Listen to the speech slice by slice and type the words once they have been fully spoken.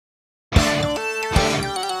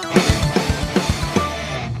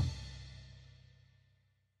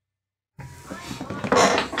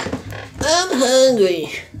hungry.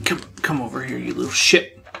 Come over here, you little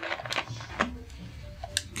shit.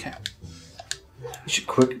 Okay. You should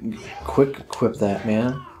quick equip that,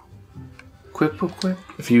 man. Quick.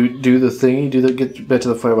 If you do the thing, get back to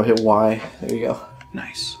the fireball, hit Y. There you go.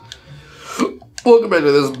 Nice. Welcome back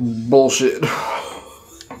to this bullshit.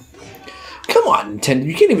 Come on, Nintendo.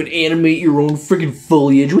 You can't even animate your own freaking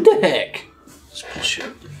foliage. What the heck? This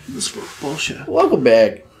bullshit. This is bullshit. Welcome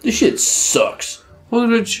back. This shit sucks.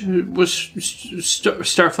 Welcome to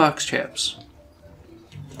Star Fox Chaps.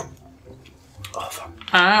 Oh, fuck.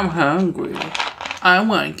 I'm hungry. I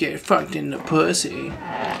want to get fucked in the pussy.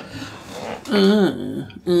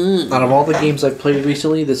 Out of all the games I've played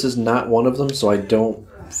recently, this is not one of them, so I don't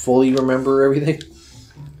fully remember everything.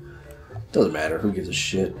 Doesn't matter. Who gives a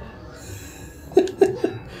shit?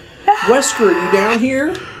 Wesker, are you down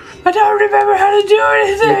here? I don't remember how to do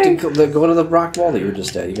anything. You have to go to the rock wall that you were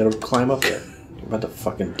just at. You gotta climb up there. You're about to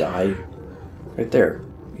fucking die. Right there.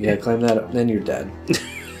 You gotta climb that up, then you're dead.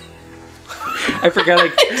 I forgot I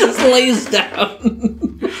just lays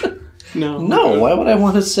down. No, why would I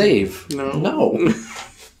want to save? No.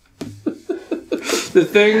 The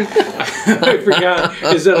thing I forgot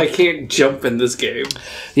is that I can't jump in this game.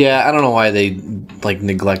 Yeah, I don't know why they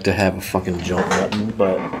neglect to have a fucking jump button,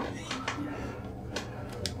 but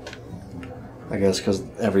I guess because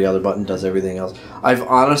every other button does everything else. I've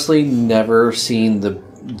honestly never seen the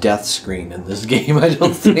death screen in this game. I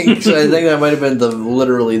don't think so. I think that might have been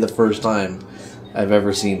literally the first time I've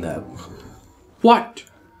ever seen that. What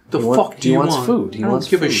the fuck do you want? He wants food. I don't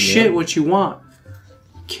give a shit what you want,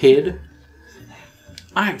 kid.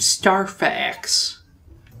 I'm Starfax.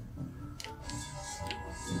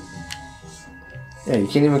 Yeah, you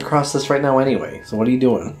can't even cross this right now anyway. So what are you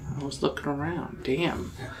doing? I was looking around.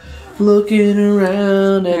 Damn. Looking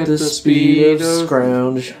around at the speed of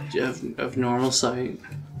scrounge. Of normal sight.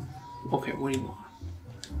 Okay, what do you want?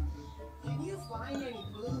 Can you find any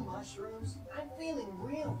blue mushrooms? I'm feeling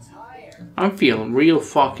real tired. I'm feeling real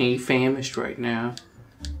fucking famished right now.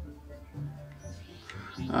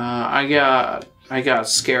 I got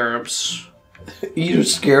scarabs. Eat a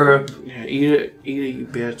scarab. Yeah, eat it, you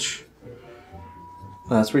bitch.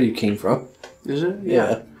 That's where you came from. Is it?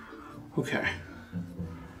 Yeah. Okay.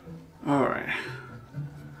 Alright.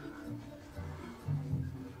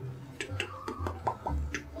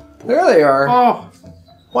 There they are. Oh!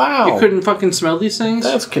 Wow. You couldn't fucking smell these things?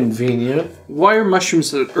 That's convenient. Why are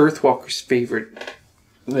mushrooms the Earthwalker's favorite?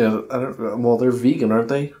 Yeah, well, they're vegan, aren't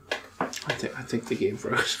they? I think the game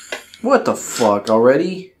froze. What the fuck,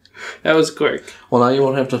 already? That was quick. Well, now you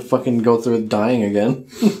won't have to fucking go through dying again.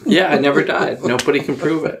 Yeah, I never died. Nobody can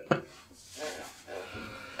prove it.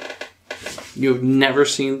 You've never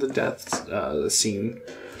seen the death scene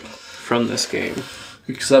from this game.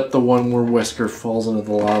 Except the one where Wesker falls into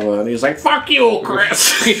the lava and he's like, "Fuck you,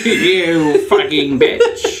 Chris!" You fucking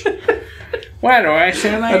bitch. Why do I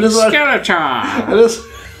sound like a skeleton? I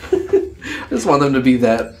just want them to be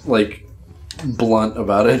that, like, blunt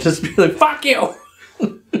about it. Just be like, "Fuck you!"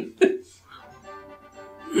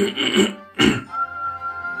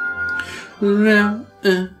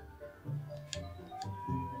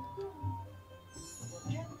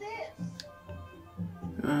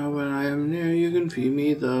 When I am near, you can feed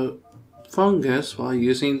me the fungus while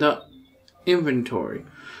using the inventory.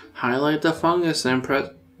 Highlight the fungus and press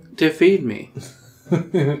to feed me.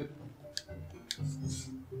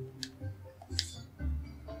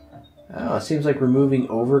 Oh, it seems like removing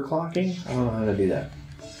overclocking. I don't know how to do that.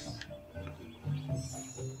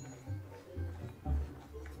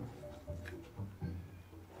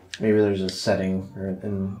 Maybe there's a setting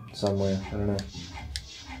in somewhere. I don't know.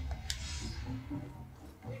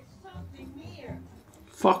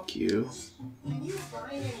 Fuck you.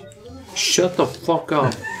 Shut the fuck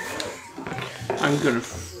up. I'm gonna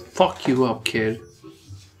fuck you up, kid.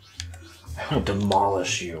 I will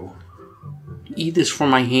demolish you. Eat this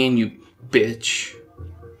from my hand, you bitch.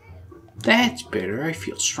 That's better. I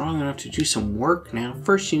feel strong enough to do some work now.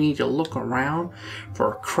 First you need to look around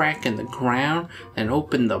for a crack in the ground, then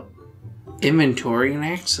open the inventory and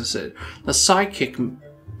access it. The sidekick,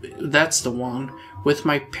 that's the one with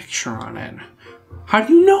my picture on it. How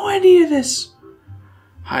do you know any of this?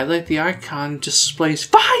 Highlight the icon, displays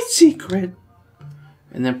Find Secret,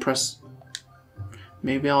 and then press.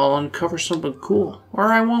 Maybe I'll uncover something cool,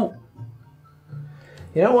 or I won't.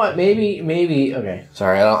 You know what? Maybe. Okay,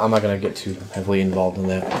 sorry, I'm not gonna get too heavily involved in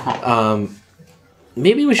that.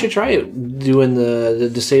 Maybe we should try it doing the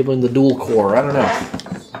disabling the dual core. I don't know,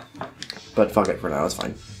 but fuck it for now. It's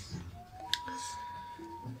fine.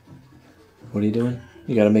 What are you doing?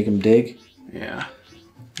 You gotta make him dig. Yeah.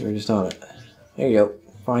 You're just on it. There you go.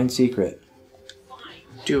 Find secret.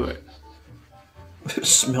 Do it.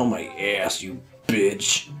 Smell my ass, you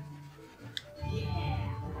bitch.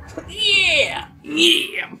 Yeah!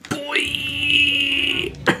 Yeah,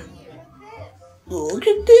 boy! Look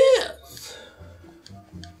at this.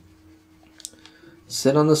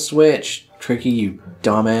 Sit on the switch, Tricky, you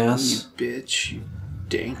dumbass. You bitch. You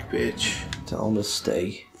dank bitch. Tell him to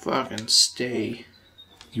stay. Fucking stay.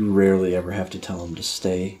 You rarely ever have to tell him to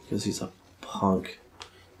stay, because he's a punk.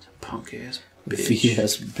 Punk ass bitch.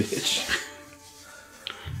 VS bitch.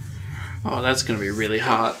 Oh, that's gonna be really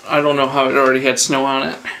hot. I don't know how it already had snow on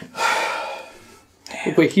it.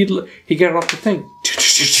 Oh, wait, he got off the thing.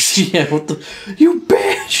 Yeah, what the... You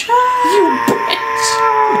bitch! You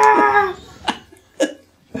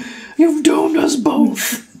bitch! You've doomed us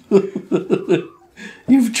both!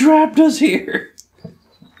 You've trapped us here!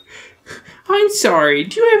 I'm sorry,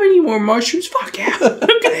 do you have any more mushrooms? Fuck yeah,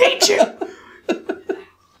 I'm gonna hate you!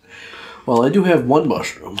 Well, I do have one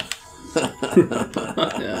mushroom.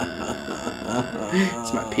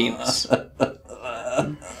 It's my penis.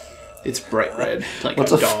 It's bright red, like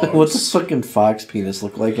What's a dog. What's a fucking fox penis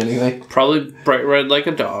look like anyway? Probably bright red like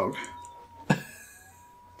a dog.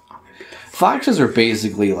 Foxes are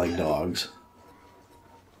basically like dogs.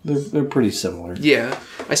 They're pretty similar. Yeah,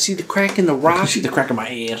 I see the crack in the rock. You see the crack in my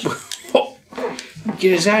ass.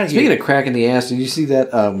 Get us out of here. Speaking of crack in the ass, did you see that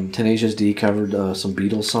Tenacious D covered some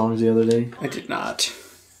Beatles songs the other day? I did not.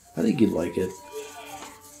 I think you'd like it.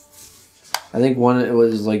 I think one it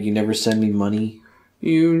was like You Never Send Me Money.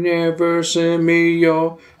 You never send me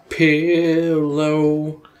your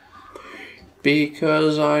pillow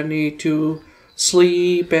because I need to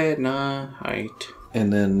sleep at night.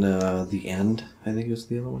 And then The End, I think is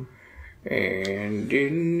the other one. And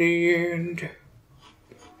in the end,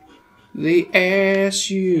 the ass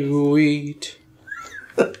you eat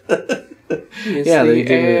is Yeah, the they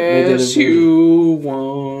did it ass you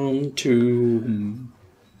want to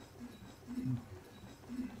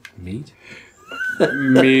Meat?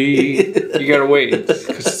 me. You gotta wait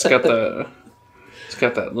because it's got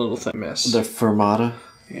that little thing miss. The Fermata?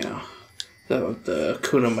 Yeah, the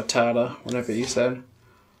Kuna Matata, whatever you said.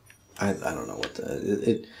 I don't know what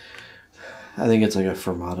I think it's like a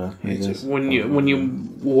Fermata. I guess. When you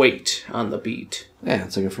wait on the beat. Yeah,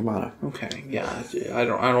 it's like a Fermata. Okay, yeah, I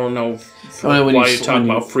don't know When why you- you're talking when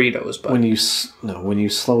you- about Fritos, but When you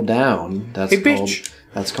slow down, that's Hey, bitch.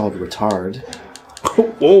 that's called retard.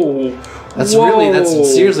 whoa, That's whoa. that's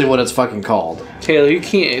seriously what it's fucking called. Taylor, you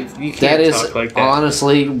can't That is talk like that.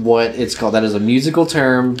 honestly what it's called. That is a musical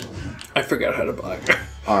term. I forgot how to black.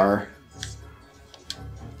 R.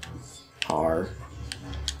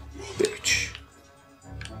 Bitch.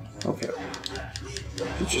 Okay.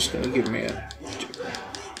 You're just gonna give me a.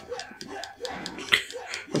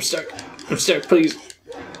 I'm stuck. Please.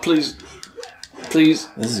 Please.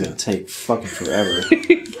 This is gonna take fucking forever.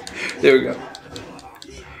 There we go.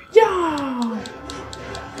 Yeah.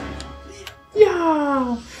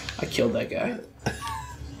 Yeah. I killed that guy.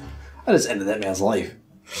 I just ended that man's life.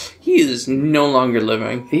 He is no longer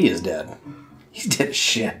living. He is dead. He's dead as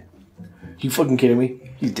shit. You fucking kidding me?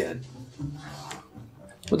 He's dead.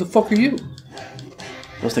 What the fuck are you?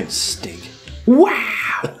 Those things stink.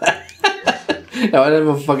 Wow. Now I'd have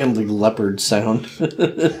a fucking like leopard sound. Some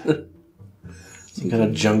kind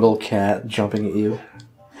of jungle cat jumping at you.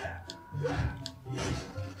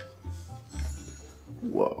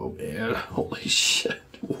 Whoa, man. Holy shit.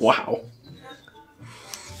 Wow.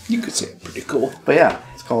 You could say it pretty cool. But yeah,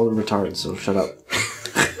 it's called retard, so shut up.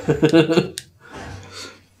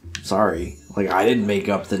 Sorry. Like, I didn't make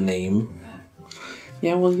up the name.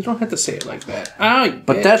 Yeah, well, you don't have to say it like that. Ah, you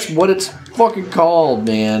But bitch. that's what it's fucking called,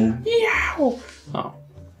 man. Yow. Oh.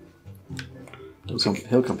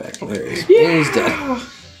 He'll come back. There he is. Yeah. And he's dead.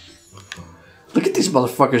 Look at these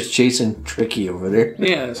motherfuckers chasing Tricky over there.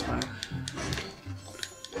 Yeah, that's fine.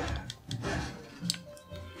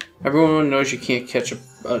 Everyone knows you can't catch a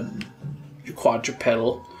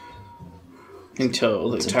quadrupedal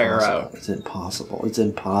until they tire out. It's impossible. It's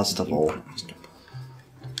impossible.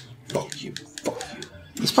 Fuck you. Fuck you.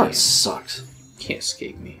 This part sucks. Can't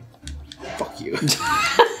escape me. Fuck you.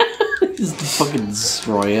 Just fucking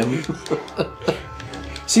destroy him.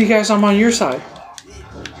 See, guys, I'm on your side.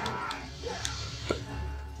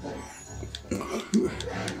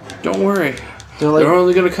 Don't worry. They're like, They're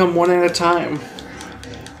only gonna come one at a time.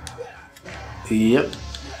 yep.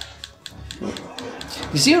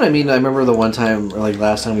 You see what I mean? I remember the one time, or like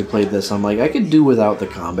last time we played this, I'm like, I could do without the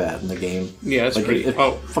combat in the game. Yeah, it's Like, pretty. it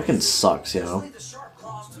Oh, fucking sucks, you know? Leave the sharp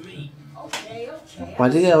claws to me. Okay. Why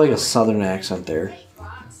did they have like a southern accent there?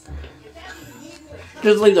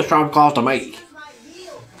 Just leave the sharp claws to me. My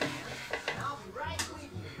heel. I'll be right with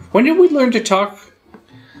you. When did we learn to talk?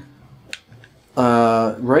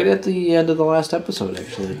 Right at the end of the last episode,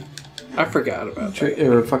 actually. I forgot about that.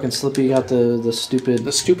 Or fucking Slippy got the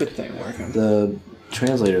stupid thing working. the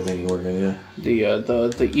translator thingy working. Yeah.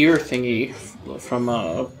 The ear thingy from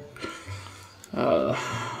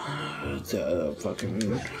the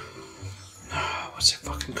fucking what's it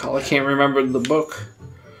fucking called? I can't remember the book.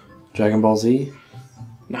 Dragon Ball Z.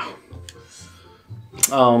 No.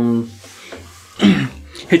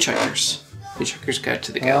 Hitchhiker's Guide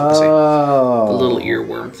to the Galaxy. Oh. The little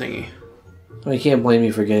earworm thingy. Well, you can't blame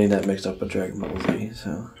me for getting that mixed up with Dragon Ball Z.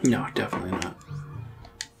 So. No, definitely not.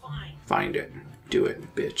 Find it. Do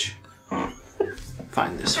it, bitch.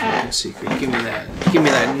 Find this fucking secret. Give me that. Give me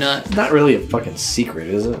that nut. It's not really a fucking secret,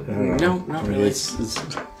 is it? No, not really. It's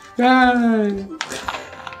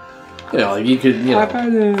you know, like you could,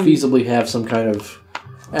 feasibly have some kind of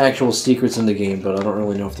actual secrets in the game, but I don't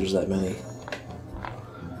really know if there's that many.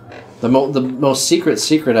 The most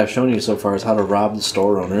secret I've shown you so far is how to rob the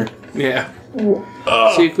store owner. Yeah.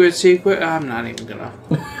 Secret. I'm not even gonna.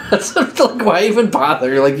 That's like, why even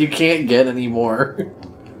bother? Like, you can't get any more.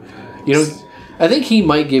 You know, I think he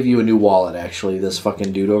might give you a new wallet. Actually, this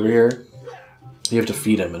fucking dude over here. You have to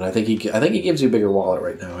feed him, and I think he gives you a bigger wallet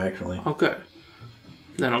right now. Actually. Oh, good.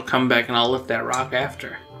 Then I'll come back and I'll lift that rock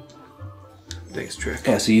after. Thanks, Trick.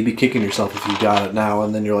 Yeah, so you'd be kicking yourself if you got it now,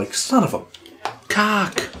 and then you're like, son of a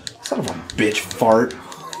bitch fart.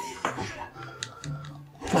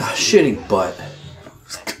 Ah, shitting butt.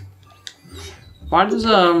 Why does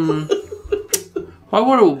why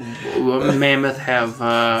would a mammoth have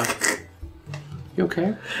you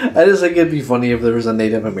okay? I just think it'd be funny if there was a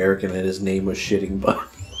Native American and his name was Shitting Butt.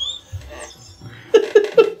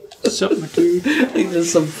 Something, dude. Like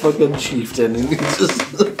just some fucking chieftain and he's just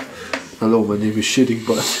hello, my name is Shitting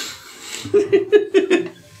Butt.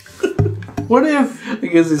 What if I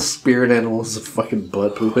guess his spirit animal is a fucking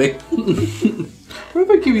butt pooping? What if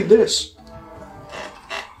I give you this?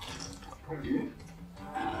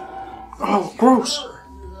 Oh, gross.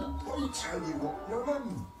 I'll tell you what,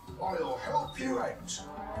 woman. I'll help you out.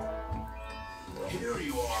 Here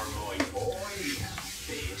you are, my boy.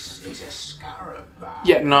 This is a scarab bag.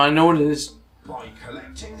 Yeah, no, I know what it is. By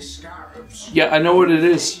collecting scarabs, Yeah, I know what it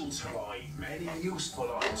is. you'll find many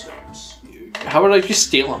useful items. How would I just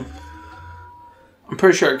steal them? I'm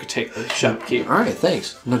pretty sure I could take the shopkeep. Alright,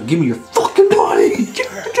 thanks. Now give me your fucking money!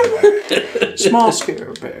 Small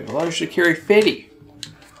scarab bag allows you to carry 50.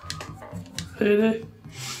 Bring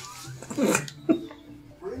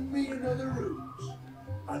me another rose,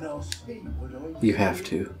 and I'll see what I You have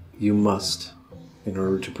to. You must. In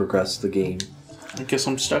order to progress the game. I guess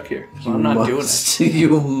I'm stuck here. So I'm not doing it.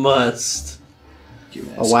 You must. Give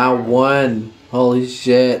me that Oh, wow, 1. Holy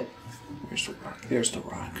shit. There's the rock. There's the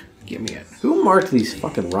rock. Give me it. Who marked these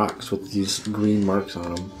fucking rocks with these green marks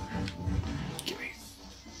on them? Give me.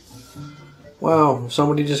 Wow,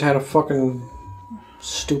 somebody just had a fucking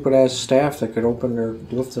stupid ass staff that could open or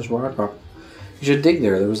lift this rock up. You should dig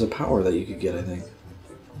there. There was a power that you could get, I think.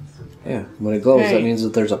 Yeah, when it glows, Hey. that means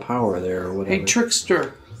that there's a power there or whatever. Hey,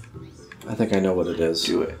 trickster. I think I know what it is.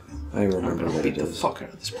 Do it. I I'm remember gonna what beat it the is. fuck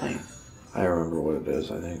out of this plane. I remember what it is,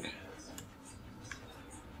 I think.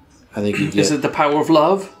 I think you Is get... it the power of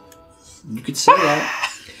love? You could say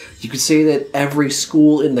that. You could say that every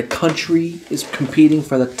school in the country is competing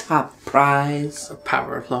for the top prize. The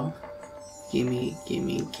power of love. Gimme,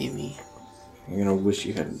 gimme, gimme. You're gonna wish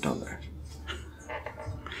you hadn't done that.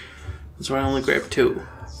 That's why I only grabbed 2.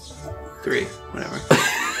 3, whatever.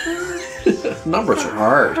 Numbers are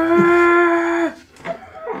hard.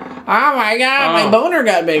 Oh my god, my boner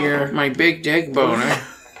got bigger. My big dick boner.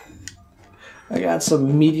 I got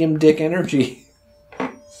some medium dick energy.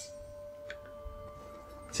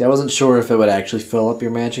 See, I wasn't sure if it would actually fill up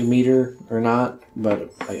your magic meter or not,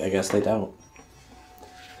 but I guess they don't.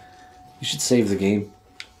 You should save the game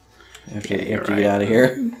after you get out of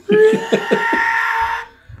here.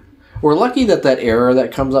 We're lucky that error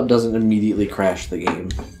that comes up doesn't immediately crash the game.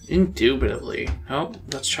 Indubitably. Oh,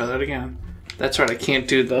 let's try that again. That's right, I can't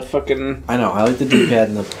do the fucking... I know, I like the D-pad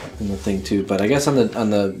in the thing too, but I guess on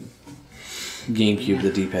the GameCube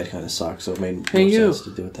the D-pad kind of sucks, so it made more sense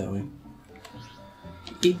to do it that way.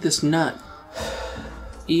 Eat this nut.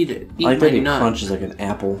 Eat it. Eat I like my that it nut. crunches like an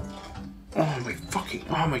apple. Oh, my fucking...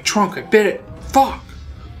 Oh, my trunk, I bit it. Fuck!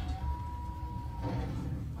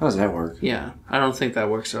 How does that work? Yeah, I don't think that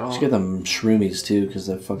works at all. Let's get them shroomies too, because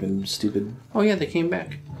they're fucking stupid. Oh, yeah, they came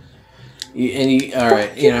back.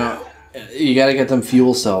 Alright, you know, you gotta get them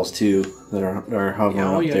fuel cells too, that are hovering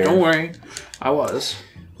Oh, up yeah, there. don't worry. I was.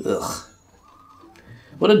 Ugh.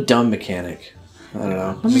 What a dumb mechanic. I don't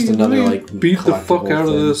know. Just another like beat the fuck collectible out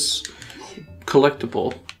of thing. this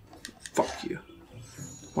collectible. Fuck you.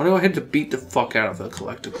 Why do I have to beat the fuck out of the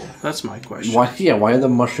collectible? That's my question. Why? Yeah, why are the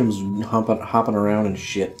mushrooms hopping around and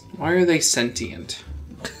shit? Why are they sentient?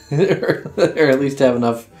 Or at least have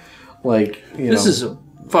enough, like, you know. This is a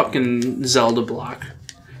fucking Zelda block,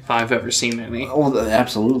 if I've ever seen any. Oh,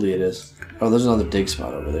 absolutely it is. Oh, there's another dig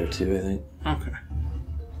spot over there too, I think. Okay.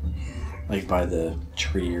 Like by the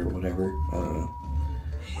tree or whatever. I don't know.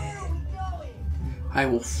 I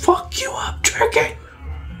will fuck you up, Tricky!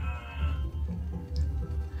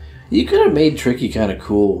 You could have made Tricky kind of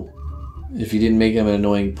cool if you didn't make him an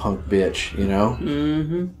annoying punk bitch, you know?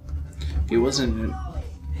 Mm-hmm. If he wasn't an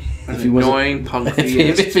If he wasn't- annoying punk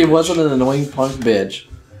If he wasn't an annoying punk bitch,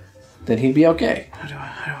 then he'd be okay. How do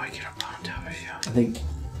I get up on top of you? I think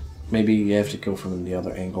maybe you have to go from the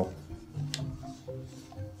other angle.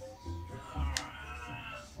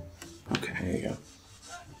 Okay. There you go.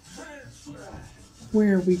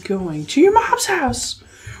 Where are we going? To your mom's house!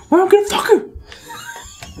 Where I'm gonna fuck her!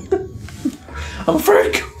 I'm a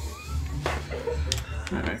freak!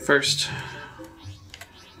 Alright, first.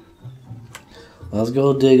 Let's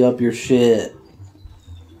go dig up your shit.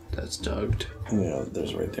 That's dugged. Yeah,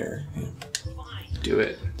 there's right there. Yeah. Do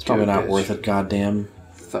it. It's probably not worth it, goddamn.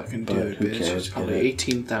 Fucking do But it, who bitch. cares? It's probably Get it.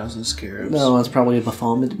 18,000 scarabs. No, it's probably a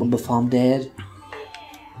Baphomet dead.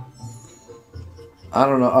 I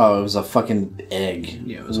don't know. Oh, it was a fucking egg.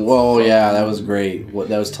 Yeah, it was a Whoa, yeah, that was great.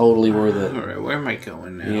 That was totally worth it. Alright, where am I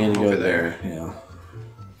going now? You need to Over go there. Yeah.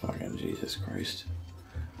 Fucking Jesus Christ.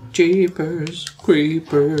 Jeepers,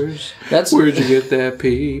 creepers. That's Where'd you get that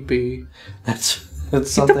pee-pee? that's Get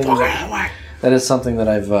something. the fuck out of the way! That is something that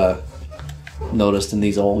I've noticed in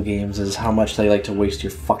these old games is how much they like to waste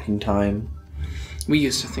your fucking time. We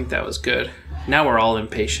used to think that was good. Now we're all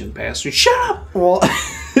impatient bastards. Shut up! Well,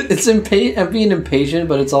 it's I'm being impatient,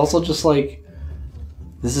 but it's also just like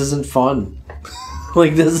this isn't fun.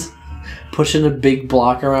 Like this, pushing a big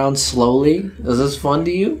block around slowly. Is this fun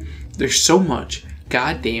to you? There's so much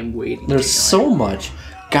goddamn waiting. There's so much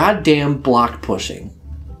goddamn block pushing.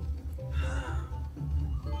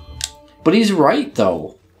 But he's right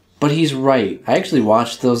though. But he's right. I actually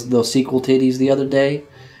watched those sequel titties the other day,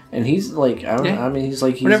 and he's like, I don't know. I mean, he's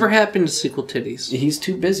like, Whatever happened to sequel titties? He's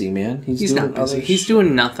too busy, man. He's doing not busy. other He's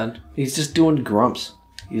doing nothing. He's just doing grumps.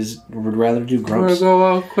 He's would rather do I'm gonna grumps. go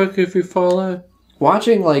out quick if you fall out.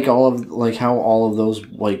 Watching like how all of those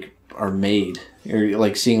like are made, or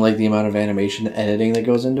like seeing like the amount of animation editing that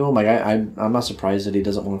goes into them. Like I'm not surprised that he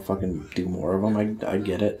doesn't want to fucking do more of them. I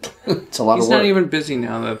get it. It's a lot He's of work. not even busy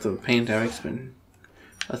now that the pandemic's been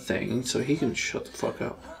a thing, so he can shut the fuck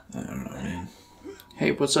up. I don't know, man.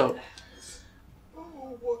 Hey, what's up? Oh,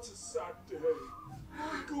 what a sad day.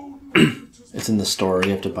 My golden It's in the store.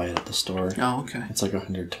 You have to buy it at the store. Oh, okay. It's like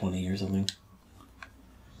 120 or something.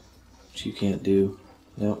 Which you can't do.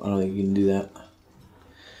 No, I don't think you can do that.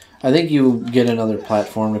 I think you get another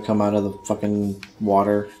platform to come out of the fucking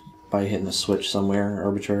water by hitting a switch somewhere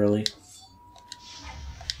arbitrarily.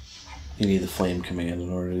 You need the flame command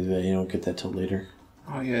in order to do that. You don't get that till later.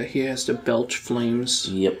 Oh yeah, he has to belch flames.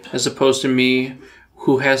 Yep. As opposed to me,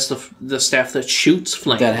 who has the staff that shoots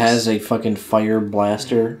flames. That has a fucking fire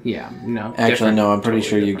blaster. Yeah, no. Actually, different. no, I'm pretty Totally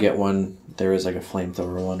sure you different. get one. There is like a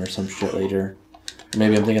flamethrower one or some shit later.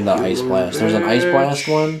 Maybe I'm thinking the ice blast. There's an ice blast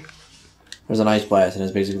one. There's an ice blast, and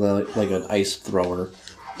it's basically like an ice thrower.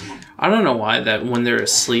 I don't know why that when they're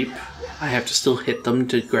asleep, I have to still hit them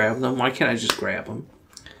to grab them. Why can't I just grab them?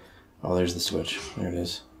 Oh, there's the switch. There it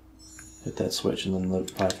is. Hit that switch, and then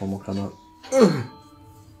the platform will come up.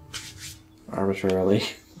 Arbitrarily.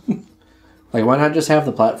 Like, why not just have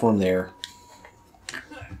the platform there?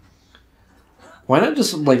 Why not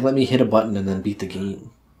just, like, let me hit a button and then beat the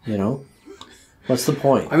game? You know? What's the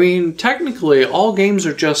point? I mean, technically, all games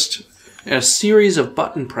are just a series of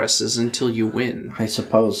button presses until you win. I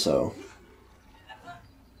suppose so.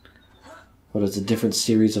 But it's a different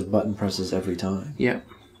series of button presses every time. Yeah.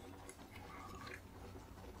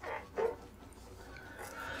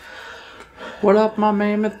 What up, my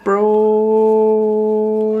mammoth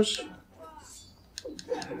bros?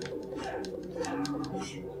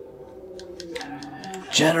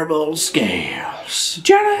 General scales.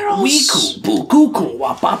 Genitals! Weeku, bukuku,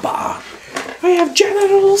 wapapa. I have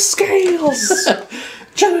genital scales!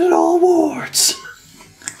 Genital warts.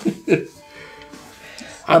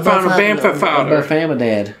 I found a bamfer powder.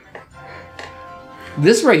 Bafamadad.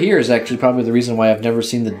 This right here is actually probably the reason why I've never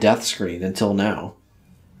seen the death screen until now.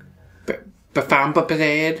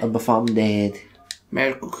 Bafamadad. A Bafamadad.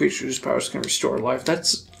 Magical creatures' powers can restore life.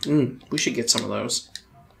 That's... we should get some of those.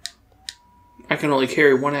 I can only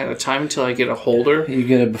carry one at a time until I get a holder. You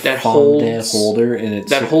get a that holder, and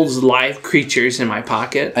that holds live creatures in my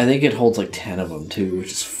pocket. I think it holds like 10 of them too,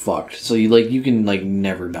 which is fucked. So you can like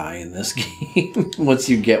never die in this game once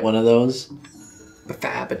you get one of those.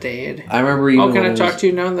 Fabadad. I remember even. Oh, can I talk to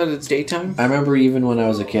you now that it's daytime? I remember even when I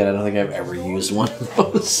was a kid. I don't think I've ever used one of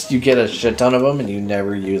those. You get a shit ton of them and you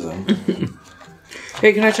never use them.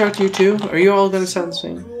 Hey, can I talk to you too? Are you all going to sound the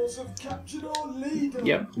same?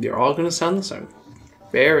 Yep, you're all going to sound the same.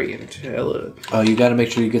 Very intelligent. Oh, you got to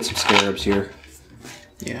make sure you get some scarabs here.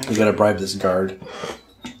 Yeah. You got to bribe this guard.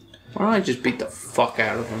 Why don't I just beat the fuck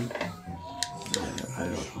out of him? I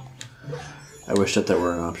don't know. I wish that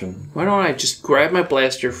were an option. Why don't I just grab my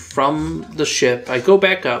blaster from the ship? I go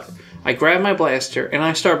back up. I grab my blaster and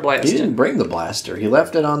I start blasting. He didn't bring the blaster. He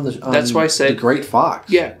left it on the. That's why I said the Great Fox.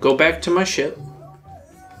 Yeah, go back to my ship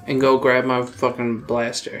and go grab my fucking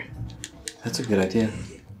blaster. That's a good idea.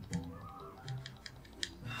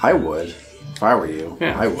 I would, if I were you.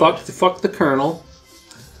 Yeah, I would. Fuck the colonel.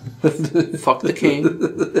 Fuck the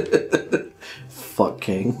king. Fuck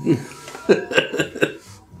king.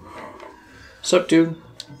 What's up, dude?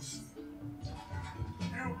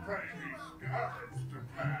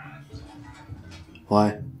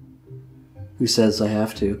 Why? Who says I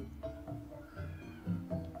have to?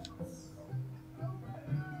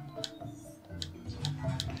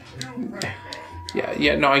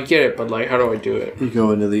 Yeah, no, I get it, but like, how do I do it? You go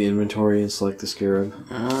into the inventory and select the scarab.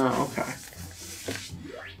 Oh, okay.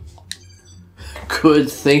 Good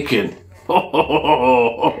thinking.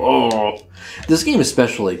 This game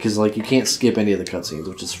especially, because like you can't skip any of the cutscenes,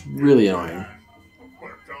 which is really annoying.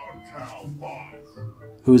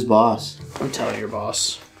 Who's boss? I'm telling your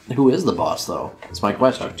boss. Who is the boss, though? That's my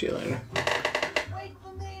question. Talk to you later.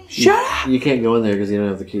 Shut up! You can't go in there because you don't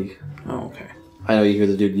have the key. Oh, okay. I know you hear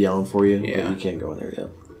the dude yelling for you, Yeah. but you can't go in there yet.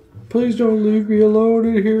 Please don't leave me alone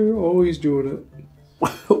in here. Oh, he's doing it.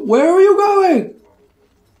 Where are you going?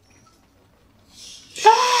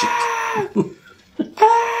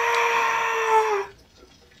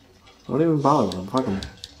 Don't even bother with him. Fuck him.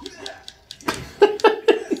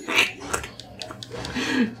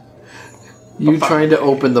 You trying to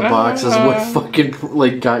open the box is what fucking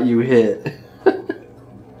like got you hit.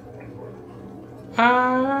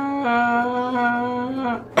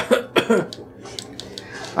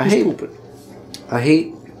 I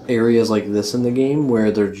hate areas like this in the game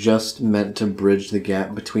where they're just meant to bridge the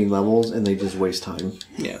gap between levels and they just waste time.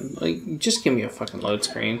 Yeah, like, just give me a fucking load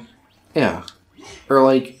screen. Yeah. Or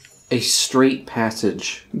like a straight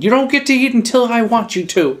passage. You don't get to eat until I want you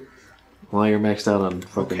to. Well, you're maxed out on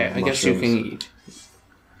fucking Okay, I mushrooms. guess you can eat.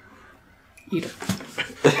 Eat it.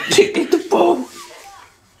 Eat the bowl!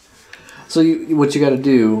 So what you gotta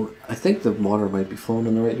do, I think the water might be flowing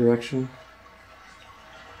in the right direction.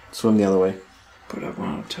 Swim the other way. But I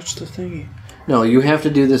want to touch the thingy. No, you have to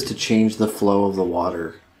do this to change the flow of the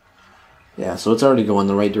water. Yeah, so it's already going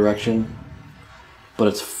the right direction. But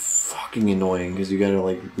it's fucking annoying because you gotta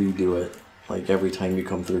like redo it like every time you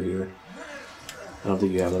come through here. I don't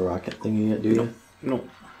think you have the rocket thingy yet, do you? No.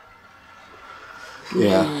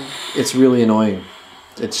 Yeah, it's really annoying.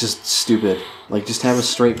 It's just stupid. Like, just have a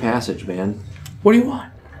straight passage, man. What do you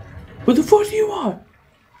want? What the fuck do you want?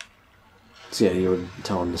 So yeah, you would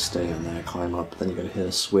tell him to stay on that, climb up, then you gotta hit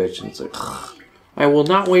a switch, and it's like, ugh. I will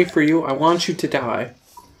not wait for you. I want you to die.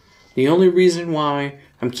 The only reason why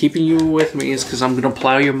I'm keeping you with me is because I'm going to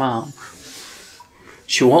plow your mom.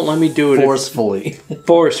 She won't let me do it. Forcefully.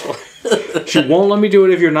 Forcefully. She won't let me do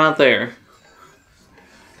it if you're not there.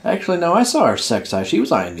 Actually, no, I saw her sex eye. She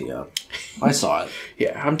was eyeing me up. I saw it.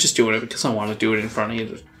 Yeah, I'm just doing it because I want to do it in front of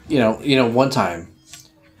you. You know, one time,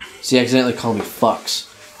 she accidentally called me fucks.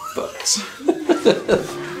 But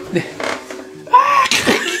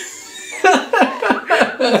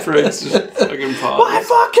Frank's just fucking paused. My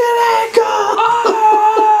fucking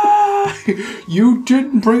ankle! You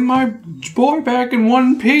didn't bring my boy back in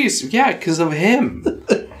one piece. Yeah, because of him.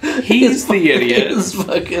 He's the idiot. His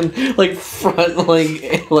fucking like front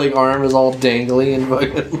like arm is all dangly and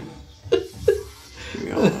fucking.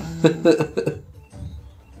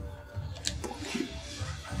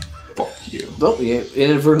 Fuck you. Oh, you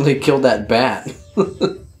inadvertently killed that bat.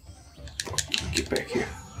 Get back here.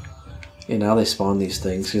 Yeah, now they spawn these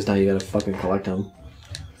things because now you gotta fucking collect them.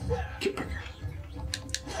 Get back here.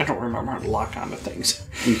 I don't remember how to lock onto things.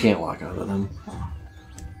 You can't lock onto them.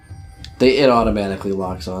 It automatically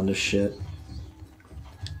locks onto shit.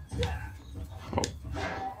 Oh.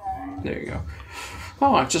 There you go.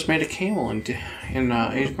 Oh, I just made a camel in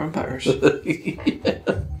Age of Empires.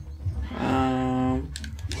 Yeah.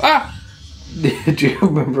 Do you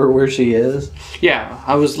remember where she is? Yeah,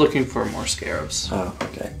 I was looking for more scarabs. Oh,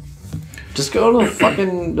 okay. Just go to the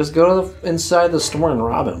fucking... Just go to the inside the store and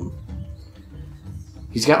rob him.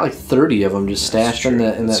 He's got like 30 of them just stashed in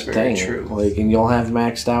that thing. True. Like, and you'll have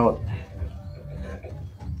maxed out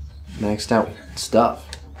stuff.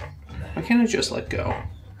 Why can't I just let go?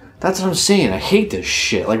 That's what I'm saying. I hate this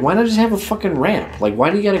shit. Like, why not just have a fucking ramp? Like,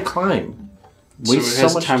 why do you gotta climb? So it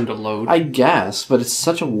has time to load. I guess, but it's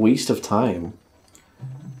such a waste of time.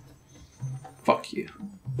 Fuck you.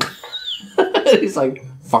 He's like,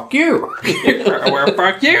 fuck you. Well,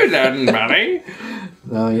 fuck you then, buddy.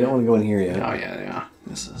 No, you don't want to go in here yet. Oh, yeah.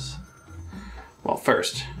 This is... Well,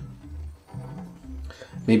 first.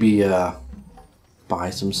 Maybe buy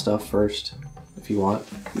some stuff first, if you want.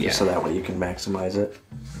 Yeah. So that way you can maximize it.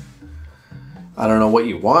 I don't know what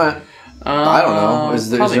you want. I don't know.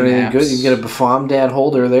 Is there anything maps. good? You can get a Bafomdad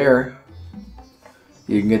holder there.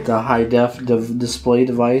 You can get the high def display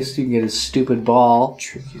device. You can get a stupid ball.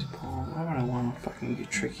 Tricky's ball. Why would I want to fucking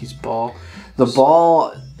get Tricky's ball? The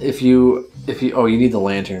ball, if you you need the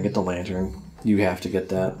lantern. Get the lantern. You have to get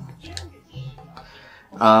that.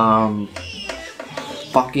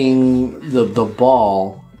 Fucking the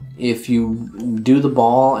ball. If you do the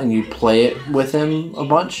ball and you play it with him a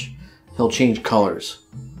bunch, he'll change colors.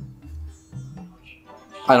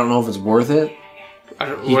 I don't know if it's worth it.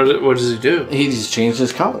 What does he do? He just changed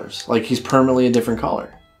his colors. Like, he's permanently a different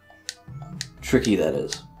color. Tricky, that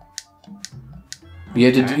is.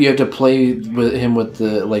 You have to play with him with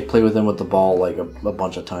the ball like a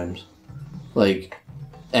bunch of times. Like,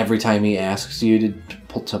 every time he asks you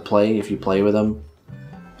to play, if you play with him,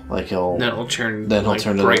 like he'll turn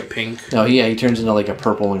to bright pink. No, he turns into like a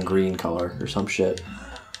purple and green color or some shit.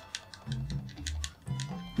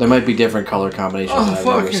 There might be different color combinations that I've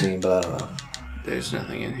never seen, but I don't know. There's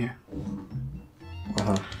nothing in here.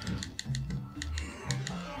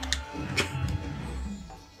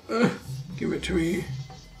 Give it to me.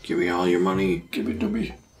 Give me all your money. Give it to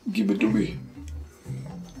me. Give it to me.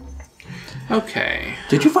 Okay.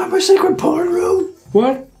 Did you find my secret porn room?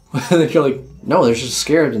 What? You're like, no, there's just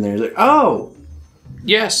scarabs in there. He's like, oh,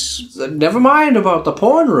 yes. Never mind about the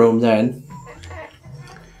porn room then.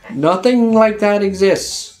 Nothing like that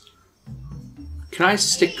exists. Can I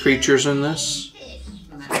stick creatures in this?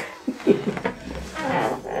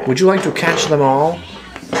 Would you like to catch them all?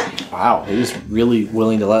 Wow, he's really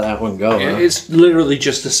willing to let that one go. Yeah, huh? it's literally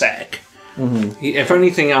just a sack. Mm-hmm. If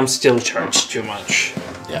anything, I'm still charged too much.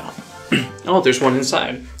 Yeah. Oh, there's one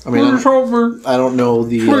inside. I mean, I don't know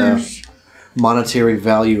the monetary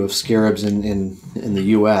value of scarabs in the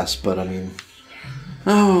U.S., but I mean,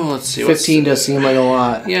 oh, let's see. 15 does seem like a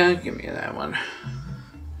lot. Yeah, give me that one.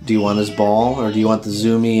 Do you want his ball, or do you want the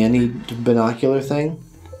zoomy any binocular thing?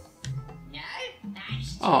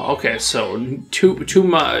 Oh, okay. So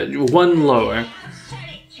one lower.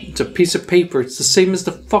 It's a piece of paper. It's the same as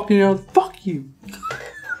the fucking fuck you.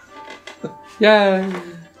 Yeah.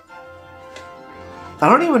 I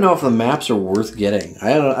don't even know if the maps are worth getting.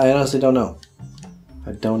 I honestly don't know.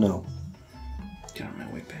 I don't know. Get on my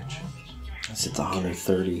way, bitch. It's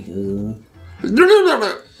 130.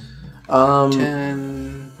 No.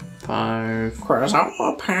 10, 5. Crash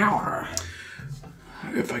out power.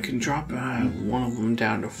 If I can drop one of them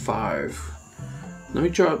down to 5. Let me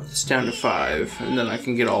drop this down to 5, and then I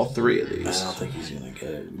can get all 3 of these. I don't think he's gonna get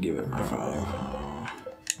it. Give it a 5.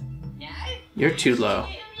 You're too low.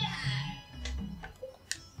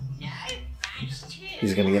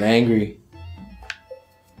 He's gonna get angry.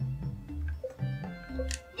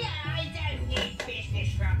 I don't need business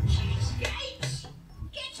from cheesecakes.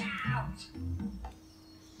 Get out.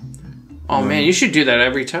 Oh man, you should do that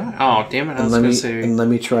every time. Oh damn it! I was gonna say. And let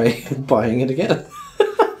me try buying it again.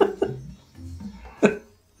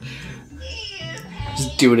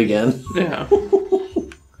 Just do it again. Yeah.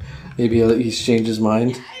 Maybe he's changed his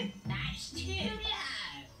mind. That's too low.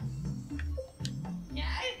 No,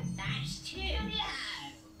 that's too low.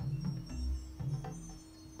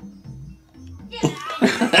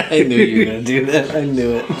 I knew you were gonna do that. I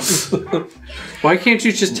knew it. Why can't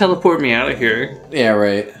you just teleport me out of here? Yeah,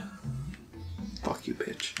 right. Fuck you,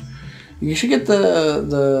 bitch. You should get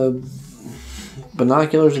the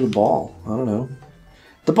binoculars or the ball. I don't know.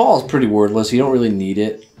 The ball is pretty wordless. You don't really need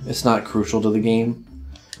it. It's not crucial to the game.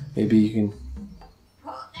 Maybe you can...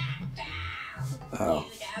 Oh.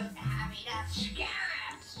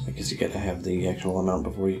 I guess you gotta have the actual amount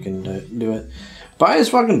before you can do it. Buy his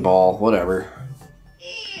fucking ball. Whatever.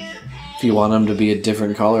 If you want him to be a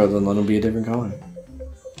different color, then let him be a different color.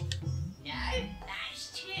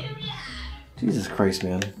 Jesus Christ,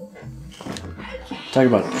 man. Talk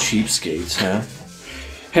about cheapskates, huh?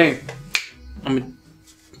 Hey,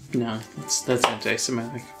 No, that's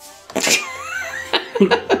anti-Semitic.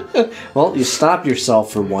 Well, you stopped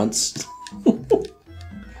yourself for once.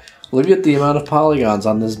 Look at the amount of polygons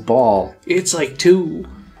on this ball. It's like 2.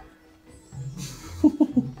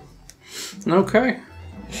 Okay.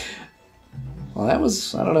 Well, that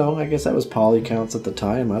was, I don't know, I guess that was poly counts at the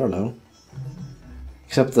time, I don't know.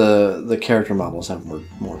 Except the character models have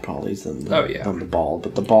more polys than the ball,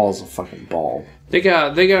 but the ball is a fucking ball. They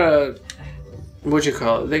got a, what'd you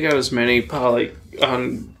call it? They got as many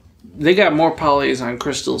they got more polys on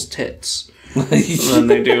Crystal's tits than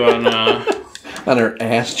they do on her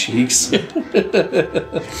ass cheeks.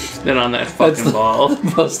 than on that fucking ball.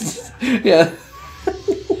 Yeah.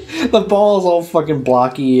 The ball is all fucking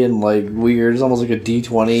blocky and like weird. It's almost like a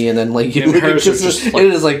D20, and then like hers is just it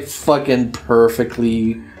is like fucking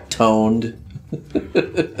perfectly toned.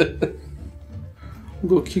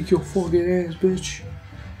 Go kick your fucking ass, bitch.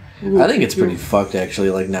 I think it's pretty fucked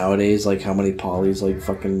actually. Like nowadays, like how many polys like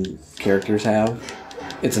fucking characters have.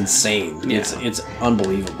 It's insane. Yeah. It's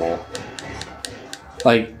unbelievable.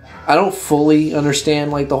 Like I don't fully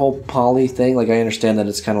understand like the whole poly thing. Like I understand that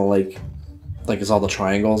it's kind of like it's all the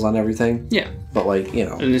triangles on everything. Yeah. But like, you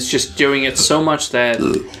know. And it's just doing it so much that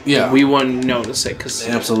we wouldn't notice it because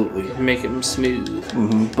absolutely make it smooth.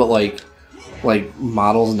 Mm-hmm. But like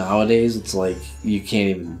models nowadays, it's like you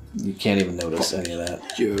can't even notice any of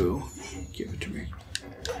that. Yo, give it to me.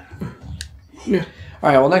 Yeah. All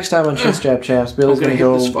right. Well, next time on Chinstrap Chaps, Billy's gonna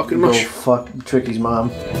go fuck Tricky's mom.